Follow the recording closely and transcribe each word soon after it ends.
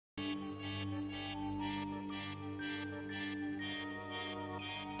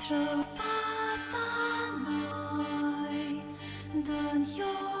trovata noi, den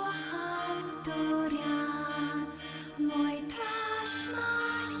Johan Dorian, moi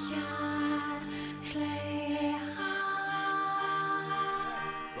trashnayar,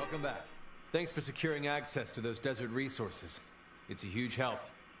 Welcome back. Thanks for securing access to those desert resources. It's a huge help.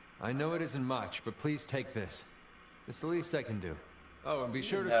 I know it isn't much, but please take this. It's the least I can do. Oh, and be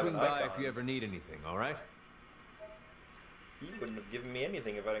sure to swing by if you ever need anything, all right? You wouldn't have given me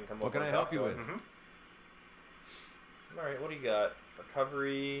anything if I didn't come over. What can I help you with? All right, what do you got?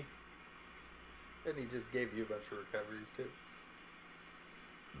 Recovery. And he just gave you a bunch of recoveries, too.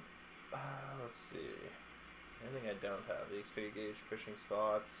 Let's see. Anything I don't have. The XP gauge, fishing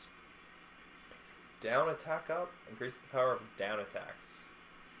spots. Down attack up. Increase the power of down attacks.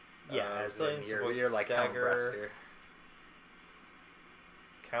 Yeah, as in you're like dagger.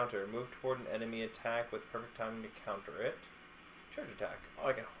 Counter. Move toward an enemy attack with perfect timing to counter it. Charge attack. Oh,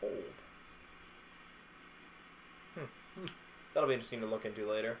 I can hold. That'll be interesting to look into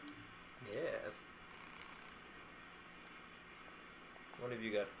later. Yes. What have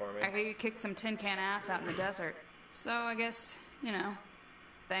you got for me? I hear you kicked some tin can ass out in the desert. So I guess, you know,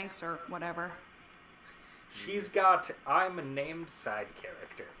 thanks or whatever. She's got, I'm a named side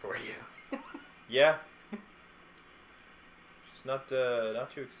character for you. Yeah. She's not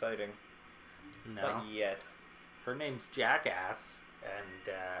too exciting. No. Not yet. Her name's Jackass,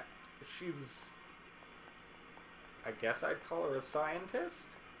 and she's, I guess I'd call her a scientist?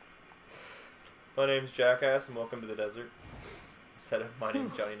 My name's Jackass, and welcome to the desert. Instead of my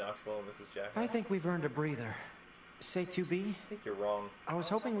name's Johnny Knoxville, and this is Jackass. I think we've earned a breather. Say 2B? I think you're wrong. I was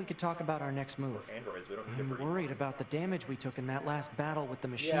hoping we could talk about our next move. We're androids, we don't need to I'm breathe. worried about the damage we took in that last battle with the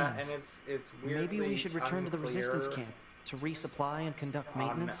machines. Yeah, and it's weirdly Maybe we should return to the unclear resistance camp to resupply and conduct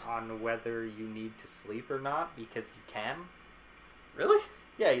maintenance. on whether you need to sleep or not, because you can. Really?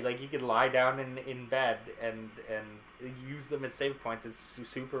 Yeah, like you could lie down in bed and use them as save points. It's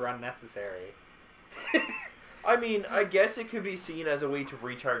super unnecessary. I mean, I guess it could be seen as a way to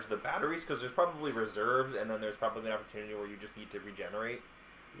recharge the batteries, because there's probably reserves, and then there's probably an opportunity where you just need to regenerate.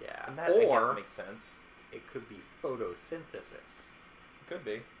 Yeah, And that, I guess, makes sense. It could be photosynthesis. Could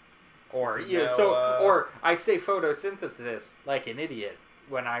be. Or This is yeah, now, or I say photosynthesis like an idiot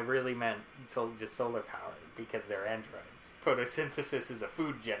when I really meant just solar power because they're androids. Photosynthesis is a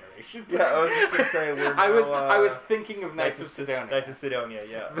food generation. Yeah, I was just gonna say I was thinking of Knights of Sidonia. Knights of Sidonia,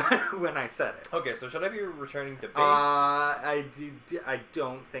 yeah. when I said it. Okay, so should I be returning to base? I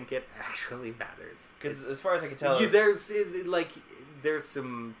don't think it actually matters Because as far as I can tell, there's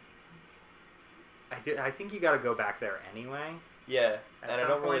some. I think you got to go back there anyway. Yeah, and I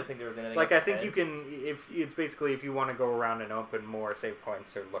don't really point. think there was anything. Like, I think you can, if you want to go around and open more save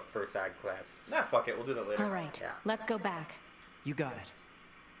points or look for side quests. Nah, fuck it, we'll do that later. All right, Yeah. let's go back. You got it.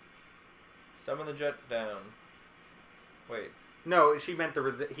 Summon the jet down. Wait. No, she meant the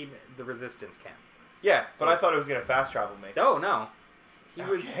resistance camp. Yeah, but So- I thought it was gonna fast travel me. Oh, no. He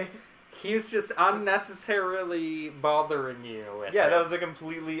Okay. was just unnecessarily bothering you with Yeah, it. that was a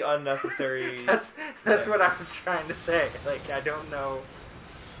completely unnecessary. That's what I was trying to say. Like, I don't know.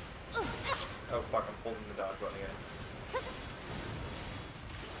 Oh fuck! I'm holding the dodge button again.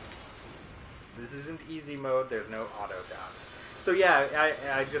 This isn't easy mode. There's no auto dodge. So yeah,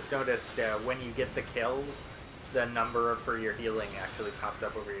 I just noticed when you get the kills, the number for your healing actually pops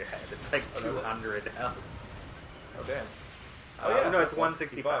up over your head. It's like 200 health. Oh damn. No, it's that's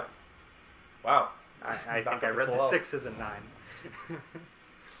 165. Wow. I Back think I up to read full the health. 6 as a 9.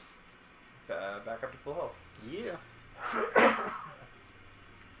 Back up to full health. Yeah.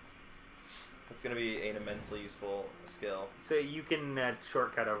 That's gonna be an immensely useful skill. So you can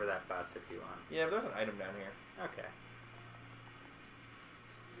shortcut over that bus if you want. Yeah, but there's an item down here. Okay.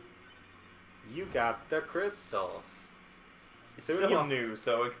 You got the crystal. It's Soon still you'll- new,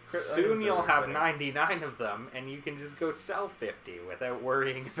 so Soon you'll have 99 of them, and you can just go sell 50 without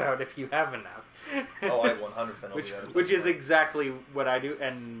worrying about if you have enough. Oh, I 100% which, do that at which some is point. exactly what I do,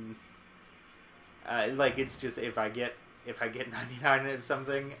 and like it's just if I get 99 of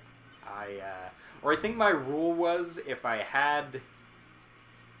something, or I think my rule was if I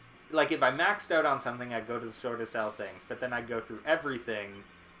maxed out on something, I'd go to the store to sell things, but then I'd go through everything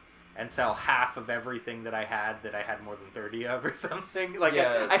and sell half of everything that I had more than 30 of or something. Like,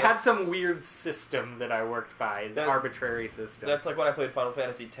 Yeah, I had some weird system that I worked by, the That- arbitrary system. That's like when I played Final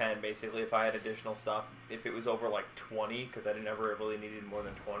Fantasy X, basically. If I had additional stuff, if it was over like 20, because I never really needed more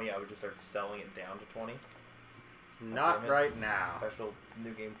than 20, I would just start selling it down to 20. Not Damn it. right now. Special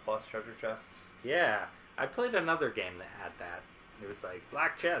New Game Plus treasure chests. Yeah, I played another game that had that. It was like,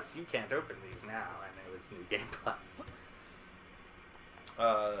 black chests, you can't open these now, and it was New Game Plus.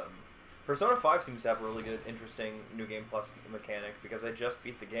 Persona 5 seems to have a really good, interesting New Game Plus mechanic because I just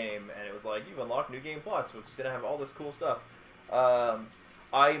beat the game and it was like, you've unlocked New Game Plus, which is going to have all this cool stuff.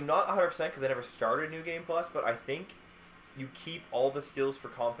 I'm not 100% because I never started New Game Plus, but I think you keep all the skills for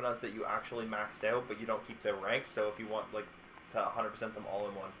confidants that you actually maxed out, but you don't keep their rank. So if you want like to 100% them all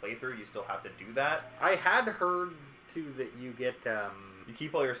in one playthrough, you still have to do that. I had heard too that you get you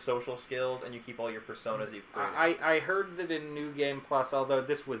keep all your social skills and you keep all your personas you've created. I heard that in New Game Plus, although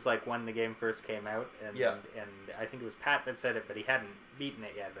this was like when the game first came out, and I think it was Pat that said it, but he hadn't beaten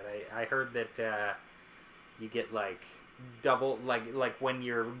it yet. But I heard that you get like double, like when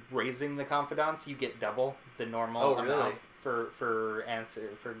you're raising the confidants, you get double the normal amount for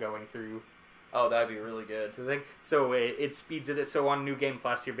going through. Oh, that'd be really good. The thing. So it speeds it. So on New Game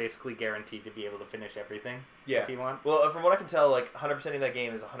Plus, you're basically guaranteed to be able to finish everything. Yeah. If you want. Well, from what I can tell, like 100% of that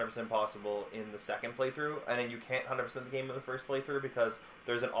game is 100% possible in the second playthrough, and then you can't 100% the game in the first playthrough because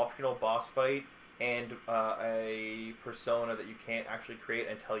there's an optional boss fight and a persona that you can't actually create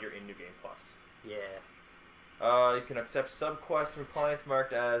until you're in New Game Plus. Yeah. You can accept subquests from clients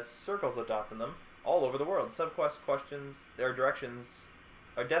marked as circles with dots in them all over the world. Subquest questions, their directions,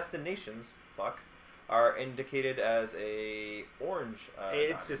 or destinations, are indicated as a orange.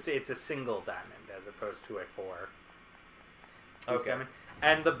 It's a single diamond as opposed to a 4. Okay. Diamond.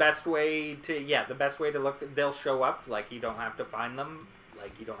 And the best way to look, they'll show up. Like you don't have to find them.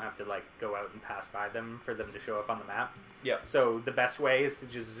 Like you don't have to like go out and pass by them for them to show up on the map. Yeah. So the best way is to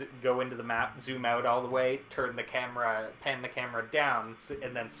just go into the map, zoom out all the way, pan the camera down,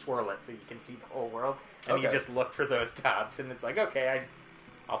 and then swirl it so you can see the whole world. And you just look for those dots, and it's like, okay,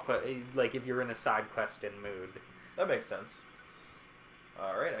 I'll put, like, if you're in a side quest in mood. That makes sense.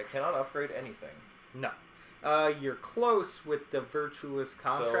 Alright, I cannot upgrade anything. No. You're close with the Virtuous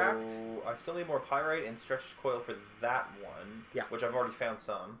Contract. So, I still need more Pyrite and Stretched Coil for that one. Yeah. Which I've already found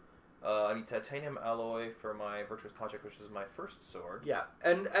some. I need Titanium Alloy for my Virtuous Contract, which is my first sword. Yeah.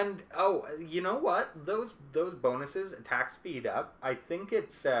 And oh, you know what? Those bonuses, attack speed up, I think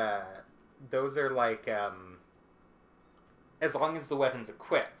it's, those are like, as long as the weapon's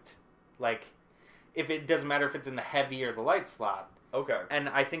equipped. Like, if it doesn't matter if it's in the heavy or the light slot. Okay. And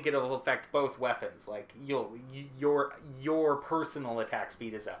I think it'll affect both weapons. Like, your personal attack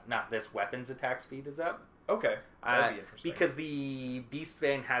speed is up, not this weapon's attack speed is up. Okay. That'd be interesting. Because the Beast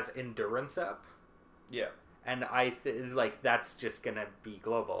Vein has endurance up. Yeah. And that's just gonna be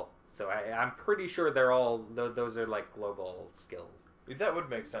global. So I'm pretty sure they're all, those are like global skill. That would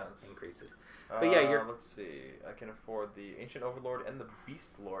make sense. Increases. But yeah, let's see. I can afford the Ancient Overlord and the Beast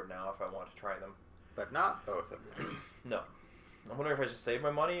Lord now if I want to try them. But not both of them. No. I'm wondering if I should save my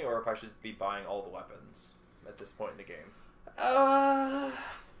money or if I should be buying all the weapons at this point in the game.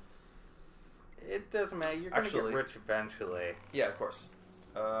 It doesn't matter. You're gonna get rich eventually. Yeah, of course.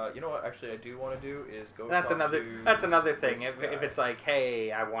 You know what? Actually, I do want to do is go. That's another thing. If it's like,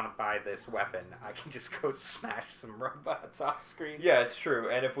 hey, I want to buy this weapon, I can just go smash some robots off screen. Yeah, it's true.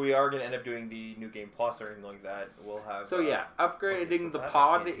 And if we are going to end up doing the New Game Plus or anything like that, we'll have. So yeah, upgrading the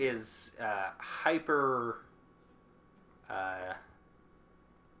pod is hyper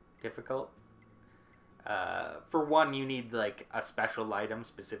difficult. For one, you need like a special item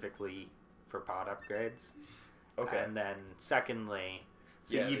specifically for pod upgrades. Okay. And then secondly.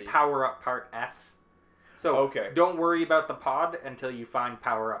 So you power up part S. So don't worry about the pod until you find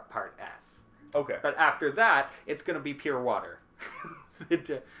power up part S. Okay. But after that, it's going to be pure water.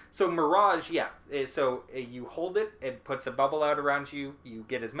 So Mirage, so you hold it, it puts a bubble out around you, you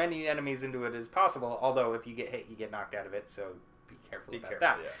get as many enemies into it as possible, although if you get hit, you get knocked out of it, so be careful about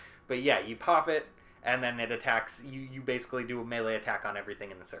that. Yeah. But yeah, you pop it, and then it attacks, you basically do a melee attack on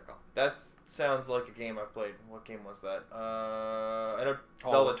everything in the circle. That sounds like a game I've played. What game was that? I know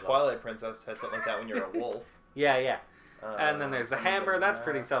Zelda Twilight Princess had something like that when you're a wolf. Yeah. And then there's the hammer. That's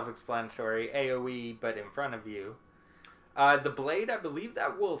pretty self-explanatory. AoE, but in front of you. The blade, I believe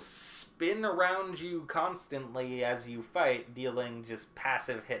that will spin around you constantly as you fight, dealing just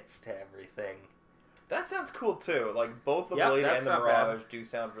passive hits to everything. That sounds cool, too. Like, both the blade and the Mirage do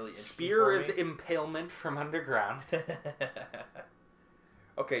sound really interesting. Spear is impalement from underground.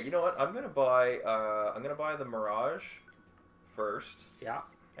 Okay, you know what? I'm gonna buy the Mirage first. Yeah.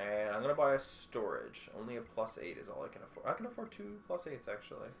 And I'm gonna buy a storage. Only a +8 is all I can afford. I can afford 2 +8s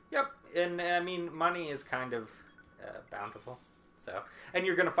actually. Yep, and I mean money is kind of bountiful. So, and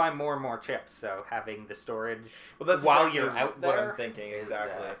you're gonna find more and more chips. So having the storage while you're out there. What I'm thinking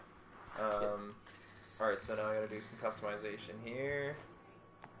exactly. All right, so now I gotta do some customization here,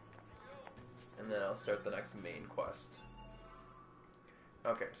 and then I'll start the next main quest.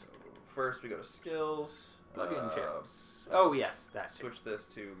 Okay, so first we go to skills. Plug-in chips. Oh, yes, that too. Switch this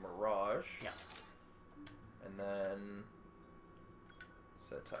to Mirage. Yeah. And then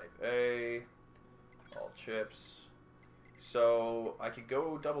set type A, all chips. So I could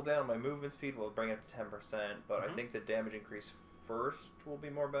go double down on my movement speed, we'll bring it up to 10%, but I think the damage increase first will be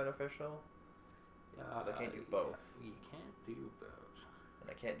more beneficial. Because I can't do both. You can't do both. And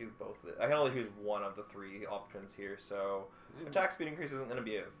I can't do both. I can only use one of the 3 options here, so attack speed increase isn't going to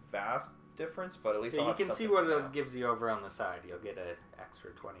be a vast difference, but at least I'll you have can see something what for it now. gives you over on the side. You'll get an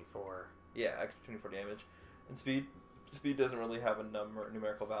extra 24. Yeah, extra 24 damage. And speed doesn't really have a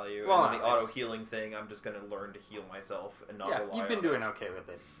numerical value. Well, and then the no, auto healing thing, I'm just going to learn to heal myself and not rely on you've been it. doing okay with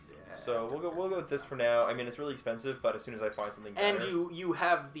it. So we'll go with this for now. I mean, it's really expensive, but as soon as I find something better... And you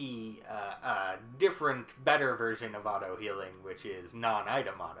have the different, better version of auto healing, which is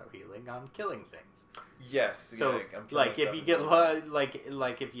non-item auto healing on killing things. Yes. So, yeah, I'm killing like, if you get low,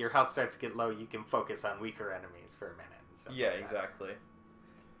 like if your health starts to get low, you can focus on weaker enemies for a minute. And stuff Yeah, like that. exactly.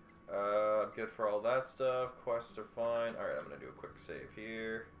 I'm good for all that stuff. Quests are fine. Alright, I'm going to do a quick save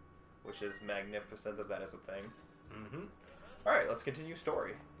here, which is magnificent that is a thing. Mm-hmm. Alright, let's continue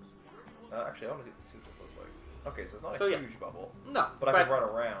story. Actually, I want to see what this looks like. Okay, so it's not a huge bubble. No, But I can run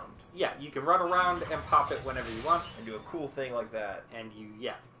around. Yeah, you can run around and pop it whenever you want. And do a cool thing like that. And you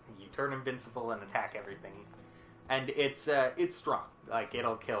turn invincible and attack everything. And it's strong. Like,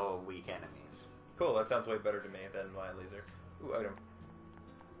 it'll kill weak enemies. Cool, that sounds way better to me than my laser. Ooh, item.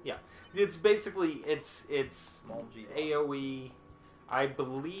 Yeah. It's basically, it's Small G. AoE. I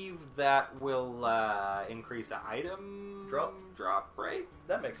believe that will increase item drop rate.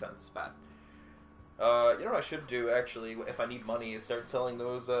 That makes sense. But you know what I should do, actually, if I need money, is start selling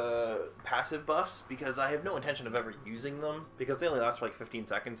those passive buffs, because I have no intention of ever using them, because they only last for like 15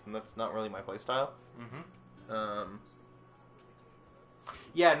 seconds, and that's not really my playstyle. Mm-hmm.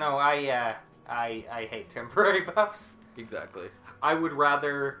 Yeah, no, I hate temporary buffs. Exactly. I would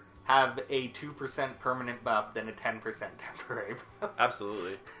rather have a 2% permanent buff than a 10% temporary buff.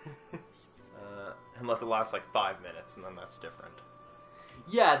 Absolutely. Unless it lasts like 5 minutes, and then that's different.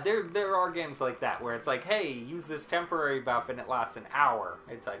 Yeah, there are games like that where it's like, hey, use this temporary buff and it lasts an hour.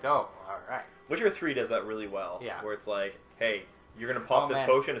 It's like, oh, alright. Witcher 3 does that really well. Yeah. Where it's like, hey, you're going to pop this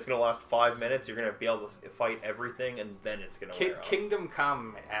potion, it's going to last 5 minutes, you're going to be able to fight everything, and then it's going to wear off. Kingdom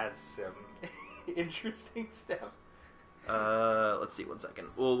Come has some interesting stuff. Let's see, 1 second.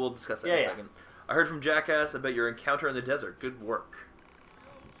 We'll discuss that in a second. I heard from Jackass about your encounter in the desert. Good work.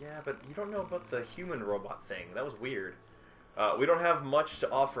 Yeah, but you don't know about the human robot thing. That was weird. We don't have much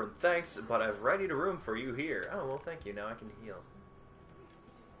to offer in thanks, but I've readied a room for you here. Oh, well, thank you. Now I can heal.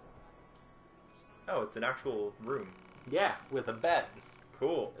 Oh, it's an actual room. Yeah, with a bed.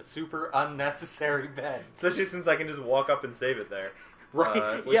 Cool. A super unnecessary bed. Especially since I can just walk up and save it there.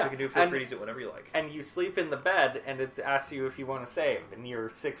 Right, it's what you can do. Feel free to use it whenever you like. And you sleep in the bed, and it asks you if you want to save, and you're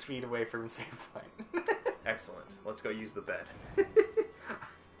 6 feet away from save point. Excellent. Let's go use the bed.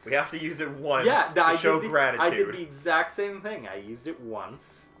 We have to use it once to show gratitude. I did the exact same thing. I used it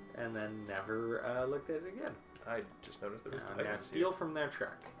once, and then never looked at it again. I just noticed there was Now items steal here. from their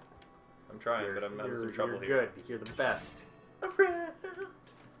truck. I'm trying, but I'm in some trouble you're here. Good. You're the best.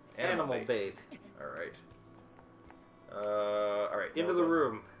 Animal Animal bait. Alright. Alright. Into the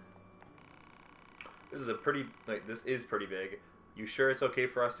room. This is pretty big. You sure it's okay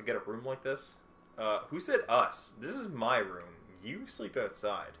for us to get a room like this? Who said us? This is my room. You sleep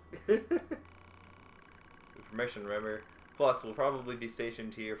outside. Information, remember? Plus, we'll probably be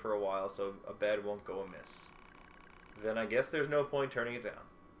stationed here for a while, so a bed won't go amiss. Then I guess there's no point turning it down.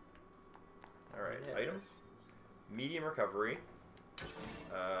 Alright, Yes. items. Medium recovery.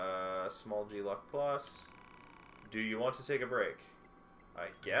 Small G luck plus. Do you want to take a break? I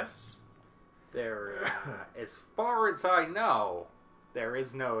guess. There, as far as I know, there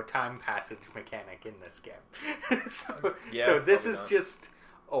is no time passage mechanic in this game. so this is not. just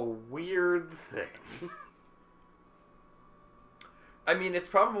a weird thing. I mean, it's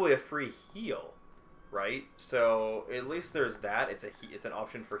probably a free heal, right? So at least there's that. It's an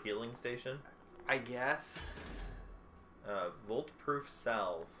option for healing station. I guess. Volt-proof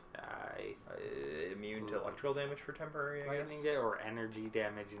salve. Immune to electrical damage for temporary, I guess. Lightning or energy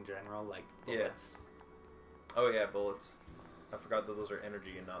damage in general, like bullets. Yeah. Oh yeah, bullets. I forgot that those are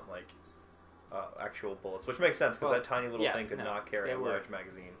energy and not like actual bullets, which makes sense because that tiny little thing could not carry a large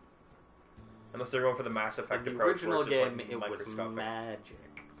magazine. Unless they're going for the Mass Effect In the approach, original where it's just, game, like, it was microscopic.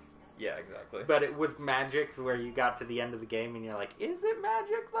 magic. Yeah, exactly. But it was magic where you got to the end of the game and you're like, is it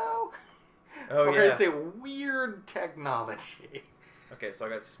magic though? Oh, or yeah. is it weird technology? Okay, so I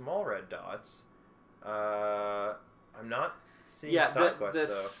got small red dots. I'm not seeing side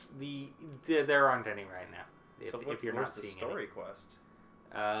quests, though. There aren't any right now. If you're not what's the seeing story quest?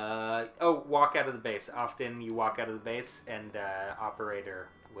 Walk out of the base. Often you walk out of the base and operator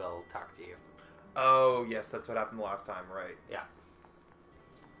will talk to you. Oh, yes, that's what happened last time, right. Yeah.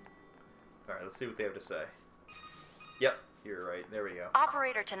 Alright, let's see what they have to say. Yep, you're right. There we go.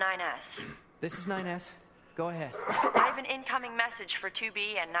 Operator to 9S. This is 9S. Go ahead. I have an incoming message for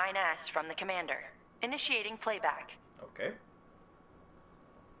 2B and 9S from the commander. Initiating playback. Okay.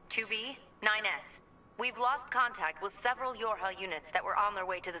 2B, 9S. We've lost contact with several Yorha units that were on their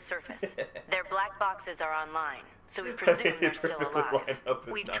way to the surface. Their black boxes are online, so we presume they're still alive.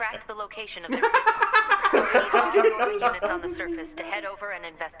 We've tracked the location of their fleets. We need all Yorha units on the surface to head over and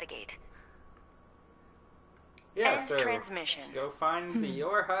investigate. Yeah, End so transmission. go find the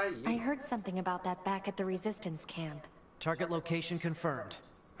Yorha. I heard something about that back at the resistance camp. Target location confirmed.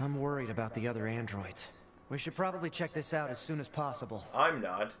 I'm worried about the other androids. We should probably check this out as soon as possible. I'm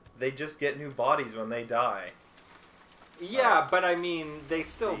not. They just get new bodies when they die. Yeah, but I mean, they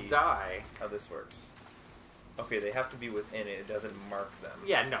still die. How this works. Okay, they have to be within it. It doesn't mark them.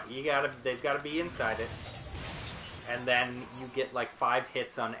 Yeah, no, they've gotta be inside it. And then you get like 5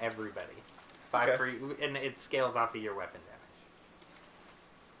 hits on everybody. 5 free, and it scales off of your weapon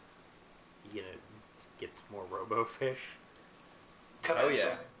damage. You get some more robo-fish. Oh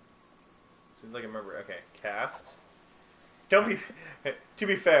yeah. Seems like I remember. Okay, cast. Don't be. To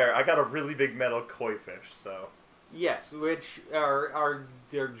be fair, I got a really big metal koi fish, so. Yes, which are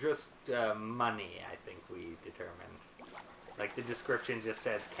they're just money. I think we determined. Like the description just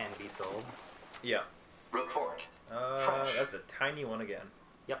says can be sold. Yeah. Report. That's a tiny one again.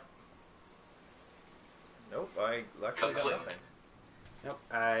 Yep. Nope, I actually got nothing. Nope,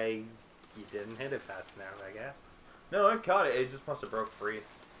 you didn't hit it fast enough, I guess. No, I caught it. It just must have broke free.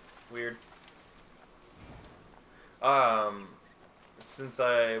 Weird. Since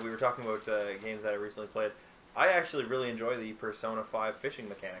we were talking about games that I recently played, I actually really enjoy the Persona 5 fishing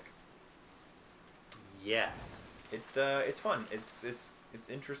mechanic. Yes. It's fun. It's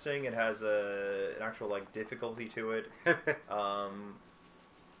interesting. It has an actual like difficulty to it.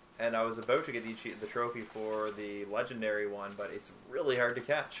 And I was about to get the trophy for the legendary one, but it's really hard to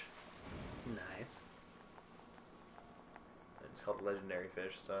catch. Nice. It's called legendary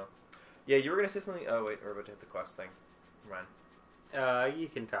fish. So, yeah, you were gonna say something. Oh wait, we're about to hit the quest thing. Come on. You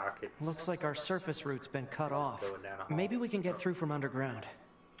can talk. Looks like our surface route's been cut off. Maybe we can get through from underground.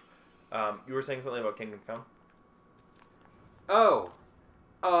 You were saying something about Kingdom Come? Oh,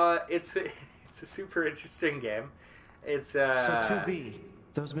 it's a super interesting game. It's So 2B,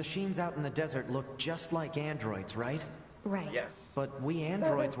 those machines out in the desert look just like androids, right? Right. Yes. But we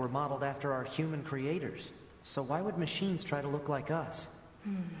androids were modeled after our human creators. So why would machines try to look like us?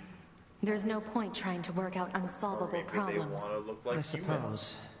 There's no point trying to work out unsolvable Maybe problems. they want to look like I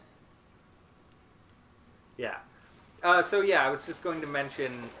suppose. Yeah. So yeah, I was just going to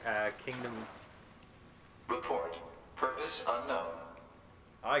mention Kingdom. Report. Purpose unknown.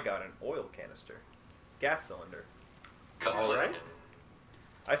 I got an oil canister. Gas cylinder. Complete. Alright.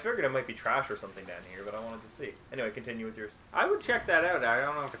 I figured it might be trash or something down here, but I wanted to see. Anyway, continue with yours. I would check that out. I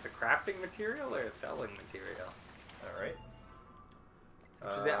don't know if it's a crafting material or a selling material. Alright.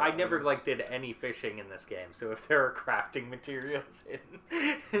 I never did any fishing in this game, so if there are crafting materials in,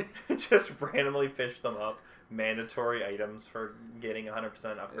 Just randomly fish them up. Mandatory items for getting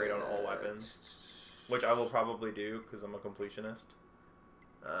 100% upgrade on all weapons. Which I will probably do, because I'm a completionist.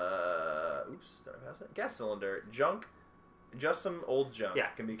 Oops, did I pass it? Gas cylinder. Junk. Just some old junk. yeah,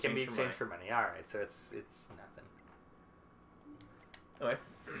 Can be exchanged for money. All right, so it's nothing. Anyway.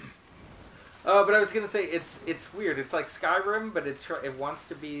 But I was gonna say it's weird. It's like Skyrim, but it wants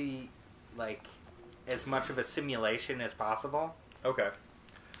to be like as much of a simulation as possible. Okay.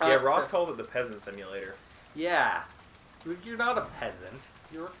 Yeah, Ross called it the peasant simulator. Yeah, you're not a peasant.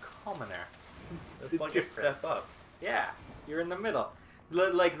 You're a commoner. It's like a step up. Yeah, you're in the middle.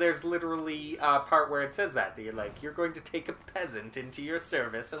 Like, there's literally a part where it says that. You're going to take a peasant into your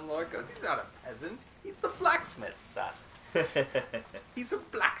service, and Lord goes, he's not a peasant. He's the blacksmith's son. He's a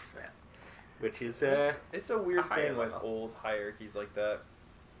blacksmith. Which is, it's a weird thing with level. old hierarchies like that.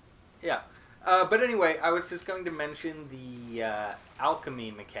 Yeah. But anyway, I was just going to mention the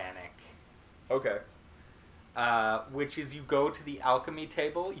alchemy mechanic. Okay. Which is you go to the alchemy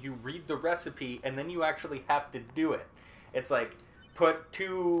table, you read the recipe, and then you actually have to do it. It's like, put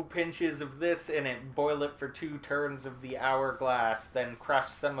 2 pinches of this in it, boil it for 2 turns of the hourglass, then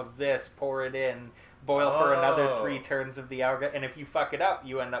crush some of this, pour it in, boil for another 3 turns of the hourglass, and if you fuck it up,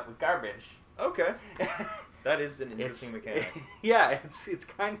 you end up with garbage. Okay. That is an interesting mechanic. Yeah, it's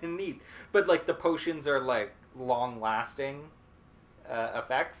kind of neat. But, the potions are, long-lasting.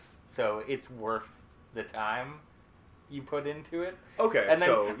 effects, so it's worth the time you put into it. Okay, and then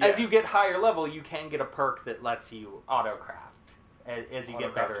so as you get higher level, you can get a perk that lets you auto-craft as you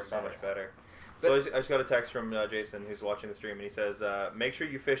get better and so better. much better. So I just got a text from Jason, who's watching the stream, and he says, make sure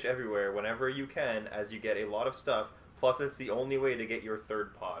you fish everywhere whenever you can, as you get a lot of stuff, plus it's the only way to get your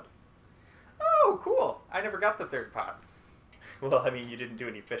third pod. Oh, cool. I never got the third pod. Well, I mean, you didn't do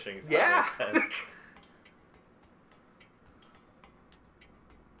any fishing, so yeah. that makes sense.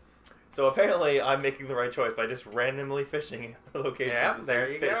 So apparently I'm making the right choice by just randomly fishing locations. Yeah,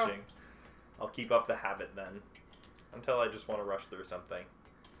 there you fishing. go. I'll keep up the habit then. Until I just want to rush through something.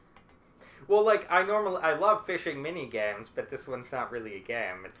 Well, like, I love fishing mini games, but this one's not really a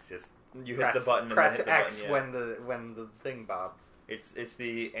game. It's just you hit the button and press then hit the X button, yeah. when the thing bobs. It's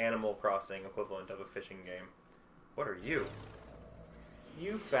the Animal Crossing equivalent of a fishing game. What are you?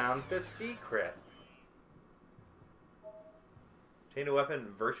 You found the secret. Obtain a weapon,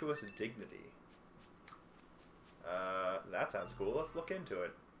 Virtuous Dignity. That sounds cool. Let's look into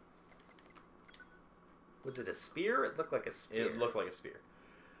it. Was it a spear? It looked like a spear. It looked like a spear.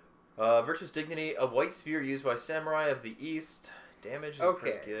 Virtuous Dignity, a white spear used by samurai of the East. Damage is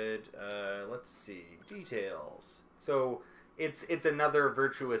pretty good. Let's see. Details. So it's another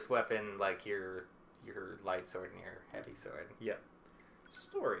virtuous weapon like your light sword and your heavy sword. Yeah.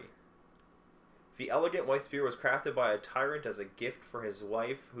 Story. The elegant white spear was crafted by a tyrant as a gift for his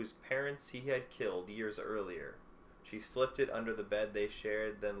wife, whose parents he had killed years earlier. She slipped it under the bed they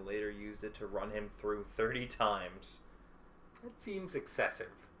shared, then later used it to run him through 30 times. That seems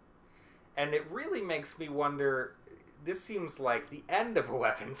excessive. And it really makes me wonder, this seems like the end of a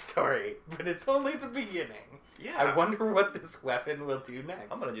weapon story, but it's only the beginning. Yeah. I wonder what this weapon will do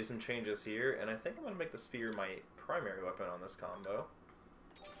next. I'm going to do some changes here, and I think I'm going to make the spear my primary weapon on this combo.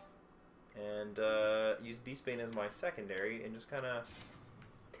 And use Beastbane as my secondary, and just kind of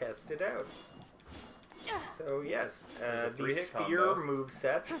test it out. So yes, the combo. spear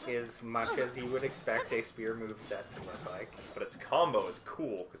moveset is much as you would expect a spear moveset to look like. But its combo is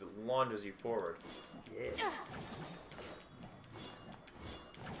cool, because it launches you forward. Yes.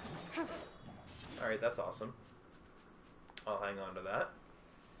 Alright, that's awesome. I'll hang on to that.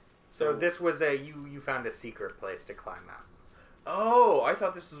 So this was you found a secret place to climb out. Oh, I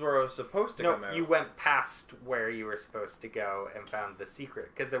thought this is where I was supposed to come out. No, you went past where you were supposed to go and found the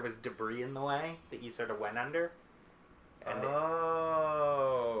secret. Because there was debris in the way that you sort of went under. And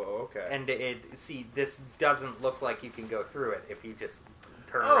okay. And this doesn't look like you can go through it if you just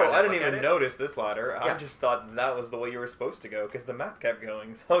turn around. Oh, I didn't even notice this ladder. Yeah. I just thought that was the way you were supposed to go, because the map kept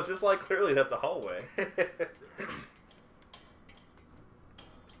going. So I was just like, clearly that's a hallway.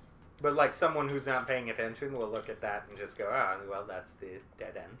 But like someone who's not paying attention will look at that and just go, well, that's the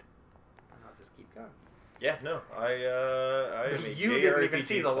dead end. And I'll just keep going. Yeah, no, I am a You didn't even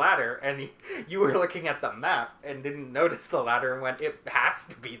see the ladder, and you were looking at the map and didn't notice the ladder and went, it has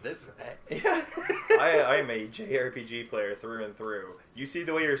to be this way. Yeah, I am a JRPG player through and through. You see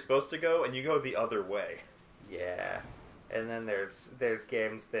the way you're supposed to go, and you go the other way. Yeah, and then there's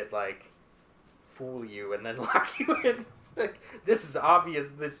games that like fool you and then lock you in. Like, this is obvious.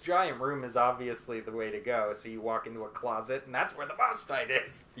 This giant room is obviously the way to go. So you walk into a closet, and that's where the boss fight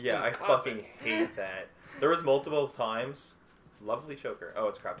is. Yeah, I fucking hate that. There was multiple times. Lovely choker. Oh,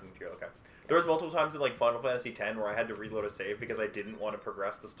 it's crafting material. Okay. There was multiple times in like Final Fantasy X where I had to reload a save because I didn't want to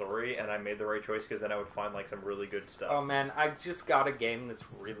progress the story, and I made the right choice because then I would find like some really good stuff. Oh man, I just got a game that's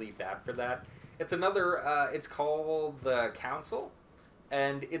really bad for that. It's another. It's called The Council.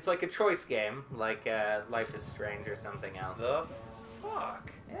 And it's like a choice game, like Life is Strange or something else. The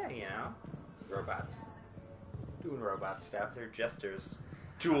fuck? Yeah, you know. Robots. Doing robot stuff. They're jesters.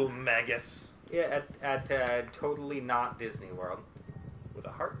 Jewel Magus. Yeah, at totally not Disney World. With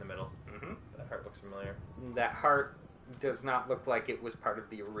a heart in the middle. Mm-hmm. That heart looks familiar. That heart does not look like it was part of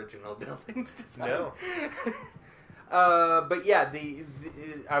the original building's design. No. But yeah,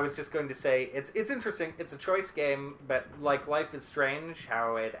 I was just going to say it's interesting. It's a choice game, but like Life is Strange,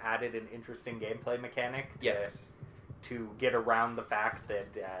 how it added an interesting gameplay mechanic. To get around the fact that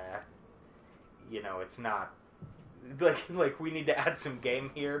it's not like we need to add some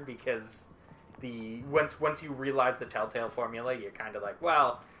game here because once you realize the Telltale formula, you're kind of like,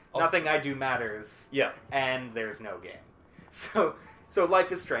 well, nothing I do matters. Yeah, and there's no game. So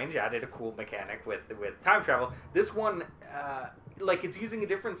Life is Strange added a cool mechanic with time travel. This one, it's using a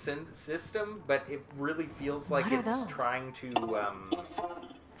different system, but it really feels like it's trying to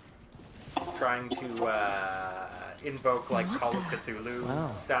invoke like Call of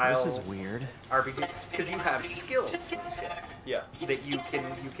Cthulhu style. This is weird. RPG because you have skills and shit. Yeah. That you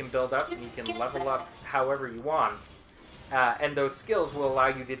can build up and you can level up however you want. And those skills will allow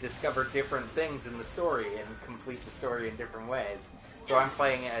you to discover different things in the story and complete the story in different ways. So I'm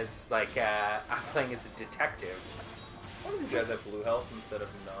playing as a detective. Why do these guys have blue health instead of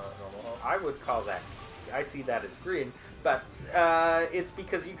normal health? I would call that. I see that as green, but it's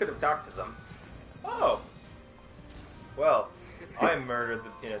because you could have talked to them. Oh. Well, I murdered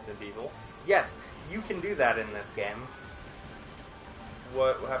the innocent people. Yes, you can do that in this game.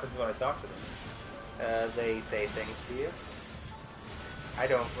 What happens when I talk to them? They say things to you. I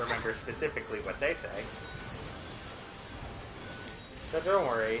don't remember specifically what they say. But don't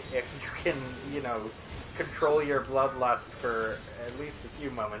worry, if you can, control your bloodlust for at least a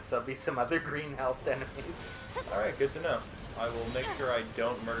few moments, there'll be some other green health enemies. Alright, good to know. I will make sure I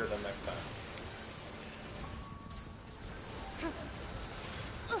don't murder them next time.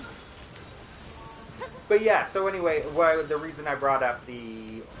 But yeah, so anyway, the reason I brought up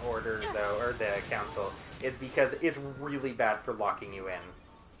the order, though, or the council, is because it's really bad for locking you in.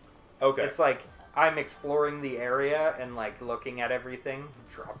 Okay. It's like, I'm exploring the area and, looking at everything.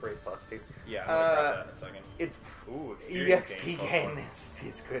 Drop rate +2. Yeah, I'm gonna grab that in a second. Ooh, experience EXP gain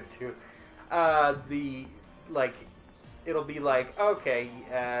is good, too. It'll be like, okay,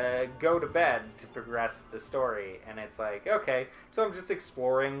 go to bed to progress the story. And it's like, okay, so I'm just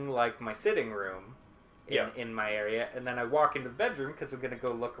exploring, my sitting room. In my area, and then I walk into the bedroom because I'm going to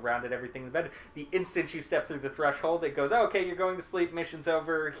go look around at everything in the bedroom. The instant you step through the threshold, it goes, oh, okay, you're going to sleep, mission's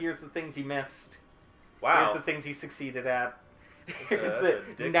over, here's the things you missed. Wow. Here's the things you succeeded at. Here's that's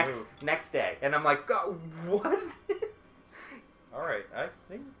the a dick next day. And I'm like, oh, what? Alright, I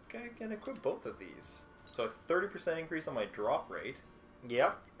think I can equip both of these. So a 30% increase on my drop rate.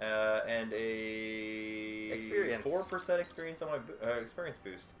 Yep. And a... Experience. 4% experience on my experience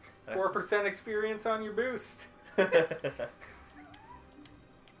boost. 4% experience on your boost. But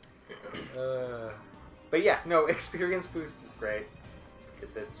yeah, no, experience boost is great.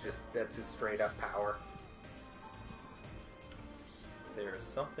 Because that's just straight up power. There is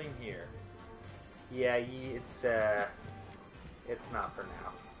something here. Yeah, it's not for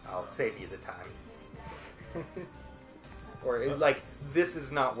now. I'll save you the time. Or, this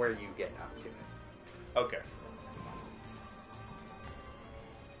is not where you get up to it. Okay.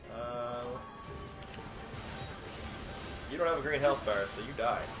 Let's see. You don't have a green health bar, so you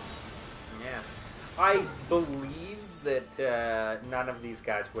die. Yeah. I believe that none of these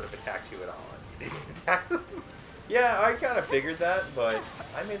guys would have attacked you at all if you didn't attack them. Yeah, I kind of figured that, but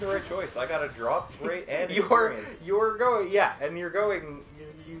I made the right choice. I got a drop rate and experience. You're going, yeah, and you're going,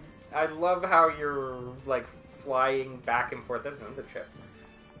 I love how you're, flying back and forth. That's another chip.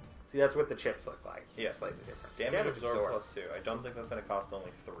 See, that's what the chips look like. Yeah. Slightly different. Damage absorb +2. I don't think that's going to cost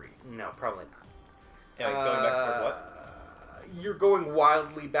only 3. No, probably not. Yeah, going back and forth what? You're going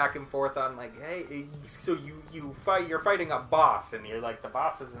wildly back and forth on hey, so you're fighting a boss, and you're like, the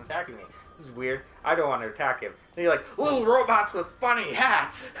boss isn't attacking me. This is weird. I don't want to attack him. And you're like, little robots with funny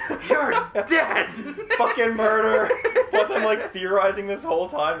hats. You're dead. Fucking murder. Plus, I'm theorizing this whole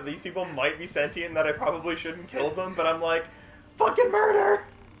time that these people might be sentient, and that I probably shouldn't kill them. But I'm like, fucking murder.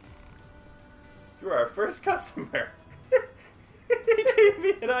 You are our first customer. He gave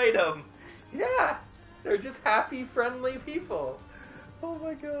me an item. Yeah. They're just happy, friendly people. Oh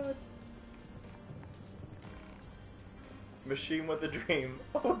my god. Machine with a dream.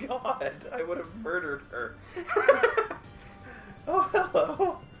 Oh god, I would have murdered her. Oh, hello.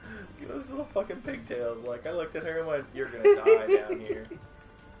 Look at those little fucking pigtails. I looked at her and went, you're gonna die down here. Can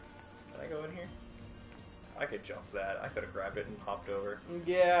I go in here? I could jump that. I could have grabbed it and hopped over.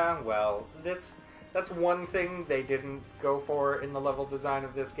 Yeah, well, that's one thing they didn't go for in the level design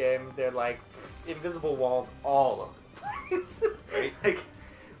of this game. They're invisible walls all over the place. Right?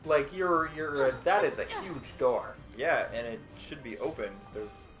 That is a huge door. Yeah, and it should be open.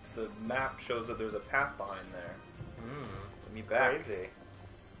 The map shows that there's a path behind there. Let me back. Crazy.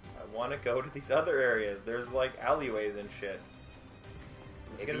 I want to go to these other areas. There's alleyways and shit.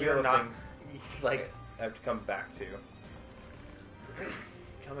 There's gonna be those things I have to come back to.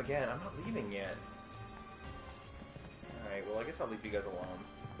 Come again. I'm not leaving yet. Alright, well I guess I'll leave you guys alone.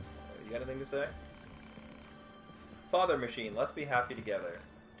 You got anything to say? Father machine, let's be happy together.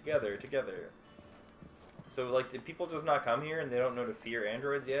 Together. So, did people just not come here and they don't know to fear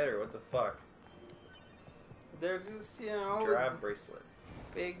androids yet, or what the fuck? They're just, Giraffe bracelet.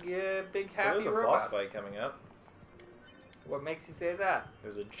 Big happy so there's a robots. boss fight coming up. What makes you say that?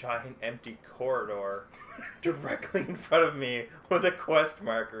 There's a giant empty corridor directly in front of me with a quest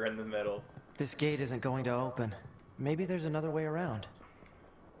marker in the middle. This gate isn't going to open. Maybe there's another way around.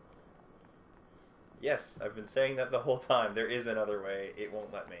 Yes, I've been saying that the whole time. There is another way. It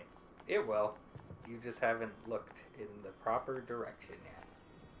won't let me. It will. You just haven't looked in the proper direction yet.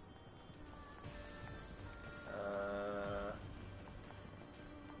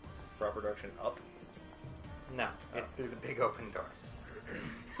 Proper direction up? No, it's through the big open doors.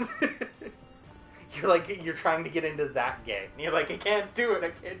 You're trying to get into that gate. And you're like, I can't do it.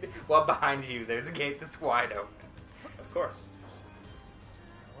 I can't. Well, behind you, there's a gate that's wide open. Of course.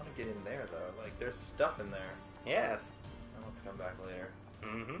 I want to get in there though. Like, there's stuff in there. Yes. I'll have to come back later.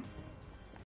 Mm-hmm.